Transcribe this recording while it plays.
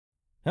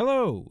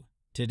Hello!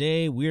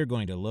 Today we're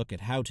going to look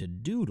at how to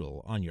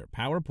doodle on your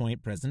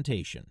PowerPoint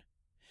presentation.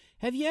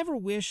 Have you ever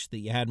wished that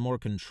you had more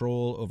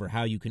control over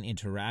how you can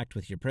interact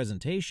with your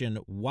presentation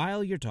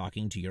while you're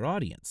talking to your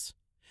audience?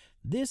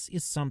 This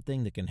is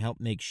something that can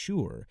help make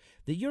sure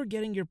that you're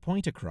getting your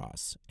point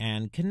across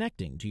and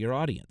connecting to your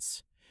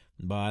audience,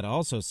 but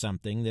also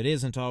something that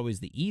isn't always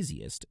the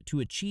easiest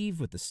to achieve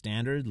with the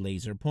standard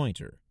laser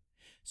pointer.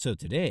 So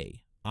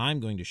today,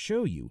 I'm going to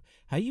show you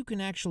how you can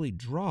actually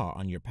draw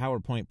on your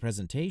PowerPoint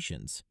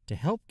presentations to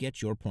help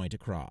get your point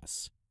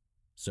across.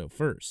 So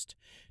first,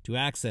 to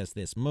access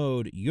this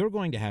mode, you're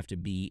going to have to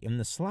be in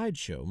the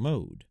slideshow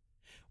mode.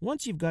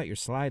 Once you've got your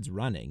slides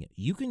running,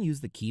 you can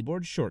use the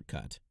keyboard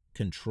shortcut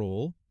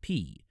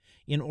Control-P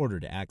in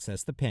order to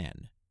access the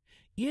pen.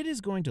 It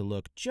is going to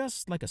look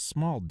just like a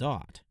small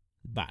dot,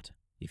 but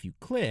if you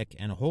click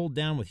and hold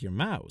down with your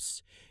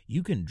mouse,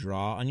 you can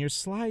draw on your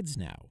slides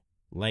now,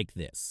 like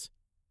this.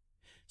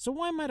 So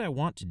why might I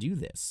want to do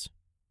this?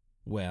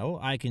 Well,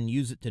 I can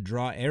use it to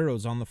draw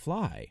arrows on the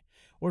fly,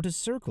 or to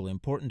circle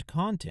important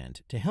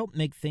content to help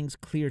make things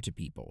clear to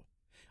people.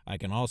 I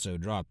can also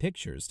draw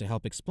pictures to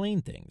help explain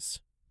things,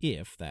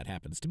 if that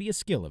happens to be a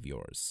skill of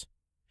yours.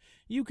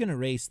 You can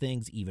erase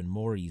things even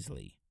more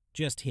easily.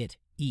 Just hit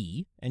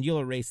E and you'll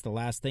erase the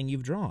last thing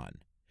you've drawn.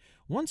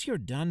 Once you're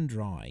done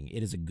drawing,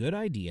 it is a good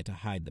idea to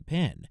hide the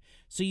pen,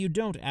 so you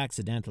don't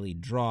accidentally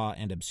draw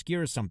and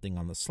obscure something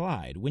on the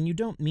slide when you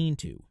don't mean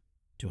to.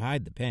 To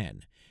hide the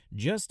pen,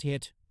 just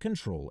hit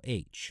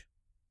Control-H.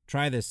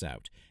 Try this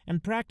out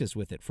and practice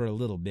with it for a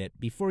little bit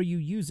before you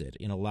use it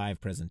in a live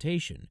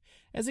presentation,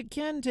 as it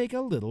can take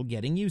a little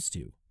getting used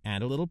to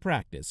and a little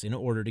practice in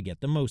order to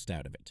get the most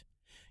out of it.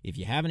 If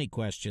you have any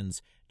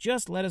questions,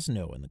 just let us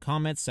know in the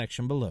comments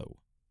section below.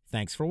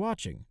 Thanks for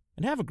watching,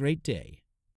 and have a great day.